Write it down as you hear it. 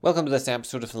Welcome to this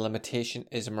episode of the Limitation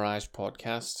is a Mirage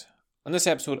podcast. On this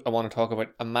episode, I want to talk about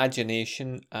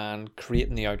imagination and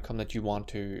creating the outcome that you want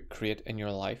to create in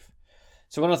your life.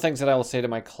 So one of the things that I will say to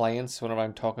my clients whenever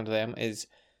I'm talking to them is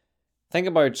think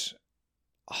about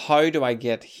how do I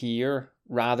get here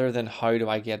rather than how do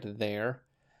I get there.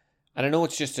 And I know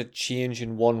it's just a change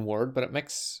in one word, but it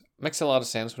makes a lot of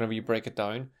sense whenever you break it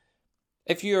down.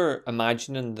 If you're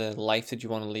imagining the life that you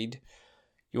want to lead,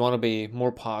 you want to be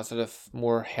more positive,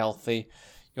 more healthy,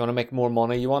 you want to make more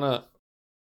money, you want to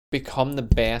become the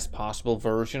best possible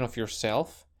version of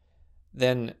yourself,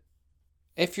 then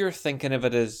if you're thinking of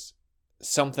it as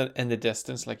something in the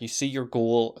distance, like you see your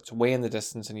goal, it's way in the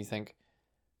distance and you think,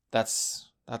 that's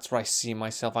where I see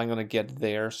myself, I'm going to get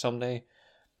there someday.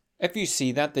 If you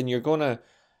see that, then you're going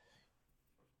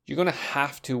to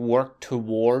have to work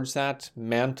towards that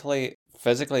mentally,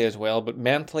 physically as well, but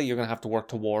mentally you're going to have to work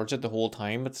towards it the whole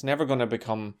time. It's never going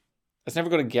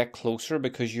to get closer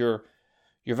because your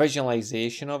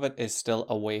visualization of it is still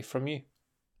away from you.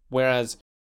 Whereas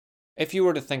if you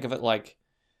were to think of it like,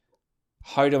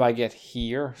 how do I get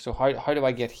here? So how do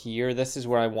I get here? This is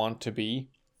where I want to be.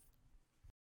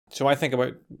 So I think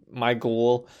about my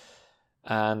goal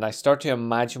and I start to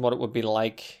imagine what it would be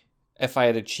like if I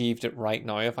had achieved it right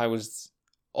now, if I was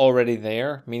already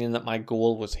there, meaning that my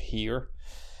goal was here.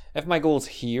 If my goal's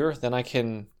here, then I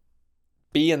can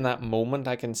be in that moment.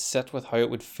 I can sit with how it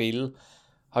would feel,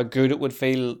 how good it would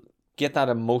feel, get that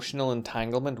emotional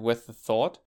entanglement with the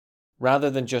thought. Rather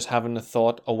than just having the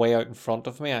thought away out in front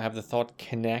of me, I have the thought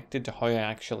connected to how I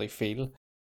actually feel.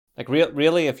 Like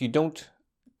really, if you don't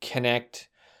connect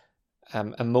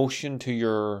emotion to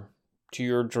your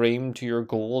dream, to your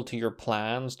goal, to your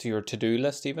plans, to your to-do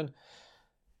list even,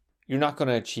 you're not going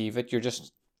to achieve it. You're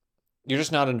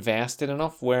just not invested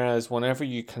enough. Whereas whenever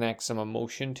you connect some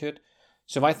emotion to it,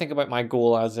 so if I think about my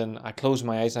goal as in I close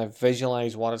my eyes and I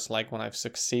visualize what it's like when I've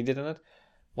succeeded in it,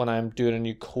 when I'm doing a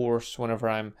new course, whenever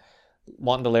I'm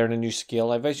wanting to learn a new skill,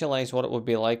 I visualize what it would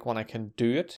be like when I can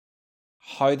do it,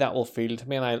 how that will feel to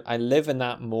me, and I live in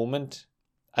that moment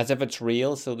as if it's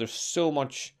real. So there's so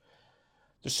much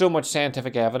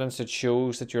scientific evidence that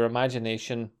shows that your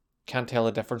imagination can't tell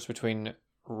the difference between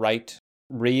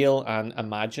real and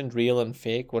imagined, real and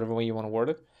fake, whatever way you want to word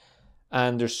it.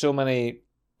 And there's so many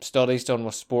studies done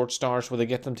with sports stars where they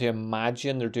get them to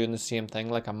imagine they're doing the same thing,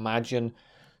 like imagine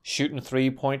shooting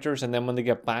 3-pointers, and then when they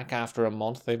get back after a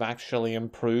month, they've actually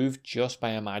improved just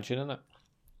by imagining it.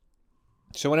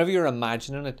 So whenever you're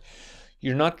imagining it,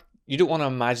 you don't want to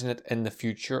imagine it in the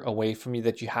future away from you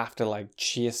that you have to like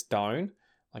chase down.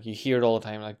 Like you hear it all the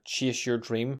time, like chase your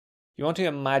dream. You want to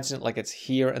imagine it like it's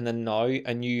here in the now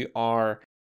and you are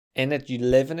in it, you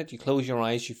live in it, you close your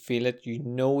eyes, you feel it, you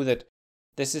know that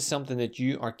this is something that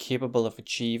you are capable of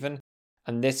achieving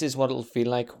and this is what it'll feel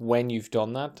like when you've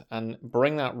done that, and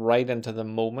bring that right into the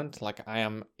moment. Like I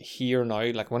am here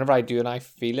now, like whenever I do it, I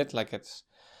feel it like it's,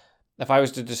 if I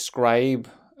was to describe,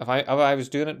 if I was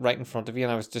doing it right in front of you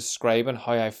and I was describing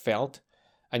how I felt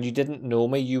and you didn't know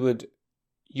me, you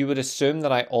would assume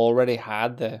that I already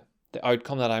had the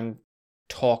outcome that I'm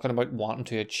talking about wanting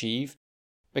to achieve,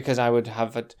 because I would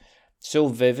have it so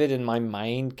vivid in my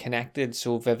mind, connected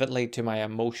so vividly to my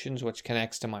emotions, which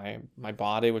connects to my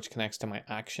body, which connects to my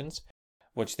actions,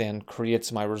 which then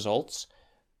creates my results.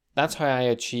 That's how I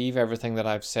achieve everything that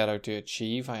I've set out to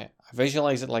achieve. I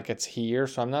visualize it like it's here.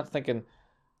 So I'm not thinking,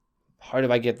 how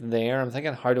do I get there? I'm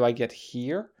thinking, how do I get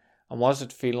here? And what does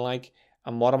it feel like?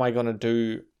 And what am I going to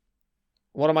do?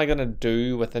 What am I going to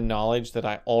do with the knowledge that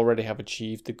I already have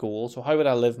achieved the goal? So how would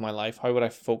I live my life? How would I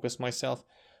focus myself?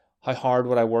 How hard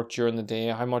would I work during the day?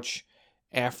 How much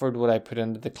effort would I put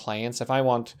into the clients? If I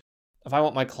want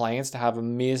my clients to have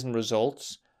amazing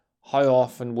results, how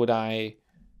often would I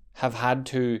have had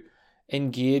to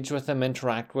engage with them,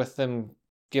 interact with them,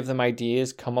 give them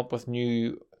ideas, come up with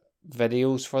new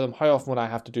videos for them? How often would I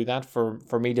have to do that for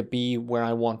me to be where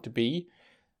I want to be?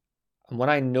 And when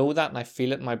I know that and I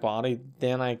feel it in my body,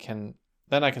 then I can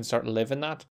start living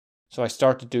that. So I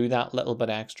start to do that little bit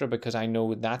extra because I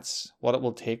know that's what it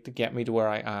will take to get me to where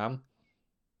I am.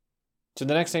 So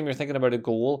the next time you're thinking about a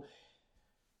goal,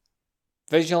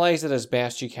 visualize it as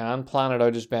best you can, plan it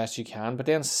out as best you can, but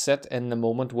then sit in the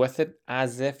moment with it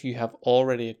as if you have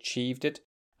already achieved it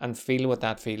and feel what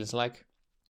that feels like.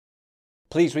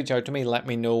 Please reach out to me, let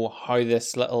me know how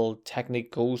this little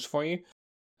technique goes for you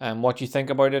and what you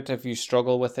think about it, if you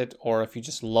struggle with it or if you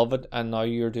just love it and now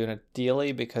you're doing it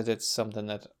daily, because it's something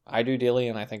that I do daily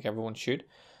and I think everyone should.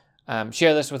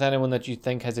 Share this with anyone that you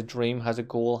think has a dream, has a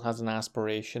goal, has an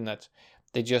aspiration, that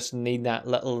they just need that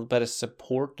little bit of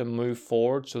support to move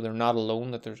forward so they're not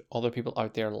alone, that there's other people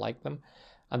out there like them.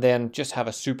 And then just have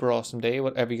a super awesome day,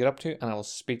 whatever you get up to, and I will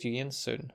speak to you again soon.